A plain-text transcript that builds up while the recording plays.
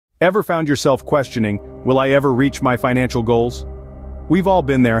Ever found yourself questioning, will I ever reach my financial goals? We've all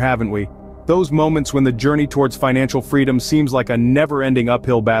been there, haven't we? Those moments when the journey towards financial freedom seems like a never-ending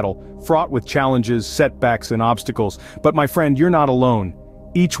uphill battle, fraught with challenges, setbacks, and obstacles. But my friend, you're not alone.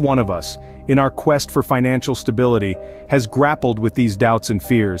 Each one of us, in our quest for financial stability, has grappled with these doubts and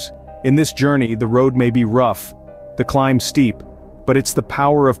fears. In this journey, the road may be rough, the climb steep, but it's the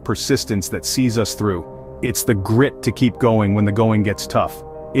power of persistence that sees us through. It's the grit to keep going when the going gets tough.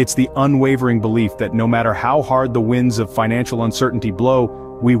 It's the unwavering belief that no matter how hard the winds of financial uncertainty blow,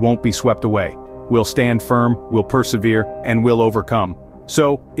 we won't be swept away. We'll stand firm, we'll persevere, and we'll overcome.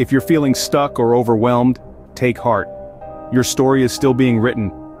 So, if you're feeling stuck or overwhelmed, take heart. Your story is still being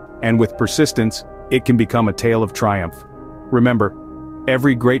written, and with persistence, it can become a tale of triumph. Remember,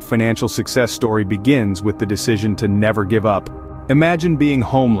 every great financial success story begins with the decision to never give up. Imagine being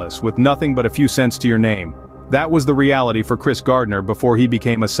homeless with nothing but a few cents to your name. That was the reality for Chris Gardner before he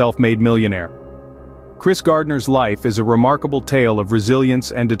became a self-made millionaire. Chris Gardner's life is a remarkable tale of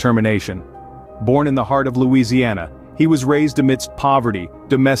resilience and determination. Born in the heart of Louisiana, he was raised amidst poverty,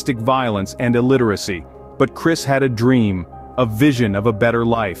 domestic violence, and illiteracy. But Chris had a dream, a vision of a better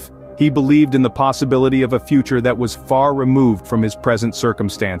life. He believed in the possibility of a future that was far removed from his present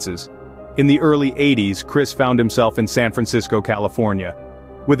circumstances. In the early 80s, Chris found himself in San Francisco, California.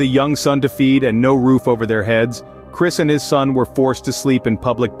 With a young son to feed and no roof over their heads, Chris and his son were forced to sleep in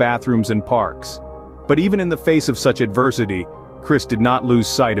public bathrooms and parks. But even in the face of such adversity, Chris did not lose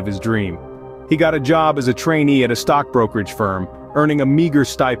sight of his dream. He got a job as a trainee at a stock brokerage firm, earning a meager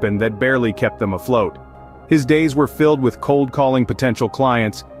stipend that barely kept them afloat. His days were filled with cold calling potential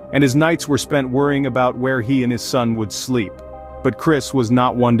clients, and his nights were spent worrying about where he and his son would sleep. But Chris was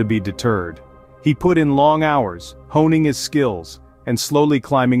not one to be deterred. He put in long hours, honing his skills, and slowly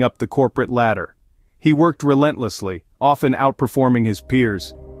climbing up the corporate ladder. He worked relentlessly, often outperforming his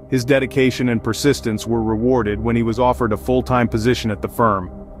peers. His dedication and persistence were rewarded when he was offered a full-time position at the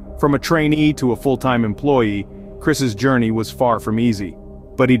firm. From a trainee to a full-time employee, Chris's journey was far from easy.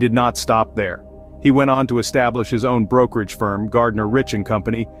 But he did not stop there. He went on to establish his own brokerage firm, Gardner Rich &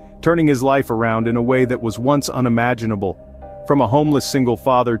 Company, turning his life around in a way that was once unimaginable. From a homeless single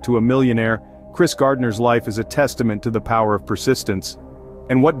father to a millionaire, Chris Gardner's life is a testament to the power of persistence.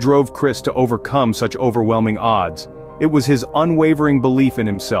 And what drove Chris to overcome such overwhelming odds? It was his unwavering belief in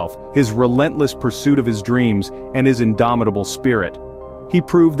himself, his relentless pursuit of his dreams, and his indomitable spirit. He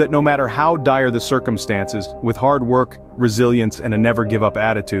proved that no matter how dire the circumstances, with hard work, resilience, and a never-give-up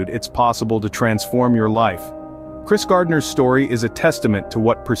attitude, it's possible to transform your life. Chris Gardner's story is a testament to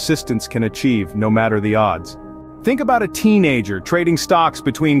what persistence can achieve no matter the odds. Think about a teenager trading stocks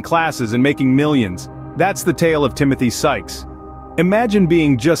between classes and making millions. That's the tale of Timothy Sykes. Imagine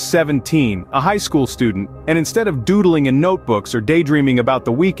being just 17, a high school student, and instead of doodling in notebooks or daydreaming about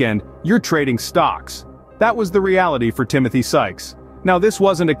the weekend, you're trading stocks. That was the reality for Timothy Sykes. Now, this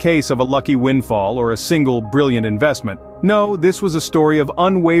wasn't a case of a lucky windfall or a single brilliant investment. No, this was a story of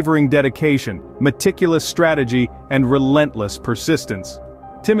unwavering dedication, meticulous strategy, and relentless persistence.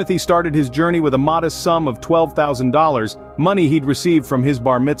 Timothy started his journey with a modest sum of $12,000, money he'd received from his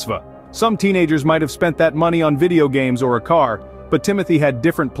bar mitzvah. Some teenagers might have spent that money on video games or a car, but Timothy had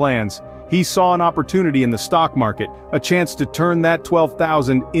different plans. He saw an opportunity in the stock market, a chance to turn that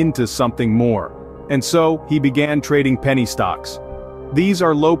 $12,000 into something more. And so, he began trading penny stocks. These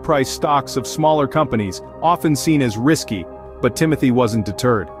are low-priced stocks of smaller companies, often seen as risky, but Timothy wasn't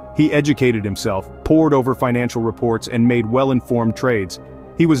deterred. He educated himself, pored over financial reports, and made well-informed trades.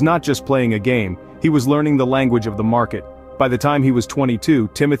 He was not just playing a game, he was learning the language of the market. By the time he was 22,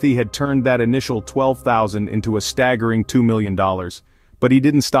 Timothy had turned that initial $12,000 into a staggering $2 million. But he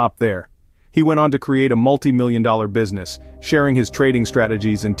didn't stop there. He went on to create a multi-million-dollar business, sharing his trading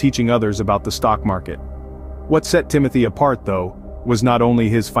strategies and teaching others about the stock market. What set Timothy apart, though, was not only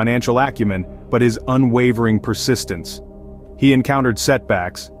his financial acumen, but his unwavering persistence. He encountered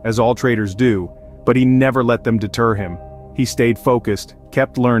setbacks, as all traders do, but he never let them deter him. He stayed focused,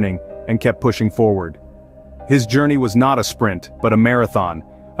 kept learning, and kept pushing forward. His journey was not a sprint, but a marathon,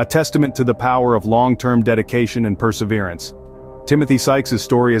 a testament to the power of long-term dedication and perseverance. Timothy Sykes'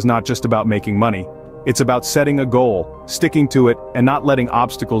 story is not just about making money. It's about setting a goal, sticking to it, and not letting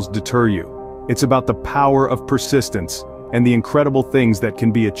obstacles deter you. It's about the power of persistence, and the incredible things that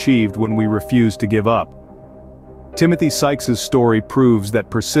can be achieved when we refuse to give up. Timothy Sykes' story proves that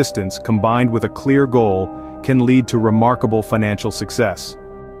persistence, combined with a clear goal, can lead to remarkable financial success.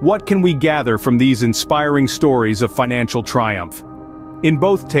 What can we gather from these inspiring stories of financial triumph? In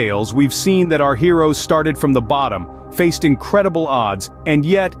both tales, we've seen that our heroes started from the bottom, faced incredible odds, and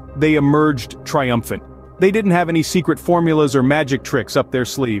yet they emerged triumphant. They didn't have any secret formulas or magic tricks up their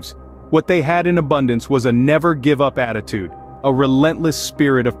sleeves. What they had in abundance was a never-give-up attitude, a relentless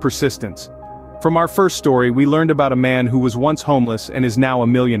spirit of persistence. From our first story, we learned about a man who was once homeless and is now a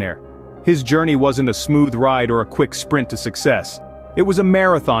millionaire. His journey wasn't a smooth ride or a quick sprint to success. It was a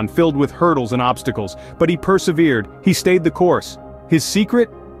marathon filled with hurdles and obstacles, but he persevered, he stayed the course. His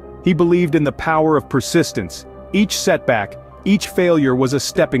secret? He believed in the power of persistence. Each setback, each failure was a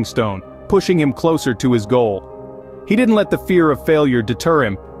stepping stone, pushing him closer to his goal. He didn't let the fear of failure deter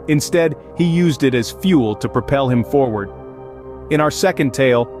him. Instead, he used it as fuel to propel him forward. In our second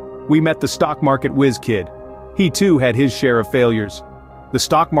tale, we met the stock market whiz kid. He too had his share of failures. The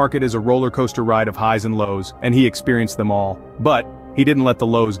stock market is a roller coaster ride of highs and lows, and he experienced them all. But he didn't let the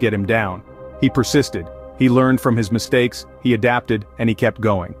lows get him down. He persisted. He learned from his mistakes, he adapted, and he kept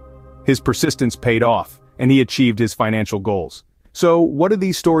going. His persistence paid off, and he achieved his financial goals. So, what do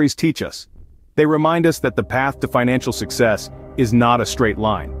these stories teach us? They remind us that the path to financial success is not a straight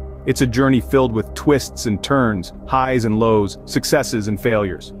line. It's a journey filled with twists and turns, highs and lows, successes and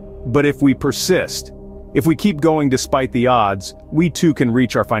failures. But if we persist, if we keep going despite the odds, we too can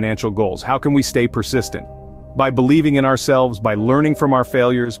reach our financial goals. How can we stay persistent? By believing in ourselves, by learning from our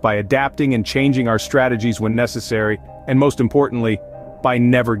failures, by adapting and changing our strategies when necessary, and most importantly, by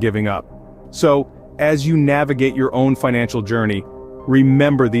never giving up. So, as you navigate your own financial journey,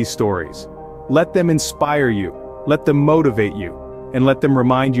 remember these stories. Let them inspire you, let them motivate you, and let them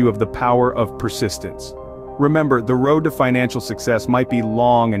remind you of the power of persistence. Remember, the road to financial success might be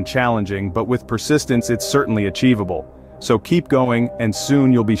long and challenging, but with persistence it's certainly achievable. So keep going, and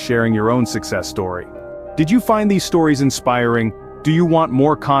soon you'll be sharing your own success story. Did you find these stories inspiring? Do you want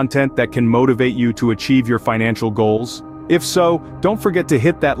more content that can motivate you to achieve your financial goals? If so, don't forget to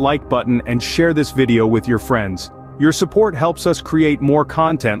hit that like button and share this video with your friends. Your support helps us create more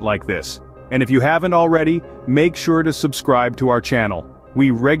content like this. And if you haven't already, make sure to subscribe to our channel.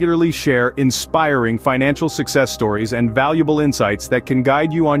 We regularly share inspiring financial success stories and valuable insights that can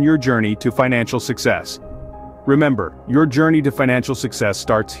guide you on your journey to financial success. Remember, your journey to financial success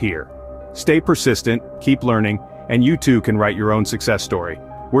starts here. Stay persistent, keep learning, and you too can write your own success story.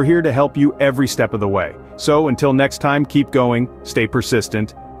 We're here to help you every step of the way. So until next time, keep going, stay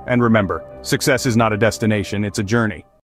persistent, and remember, success is not a destination, it's a journey.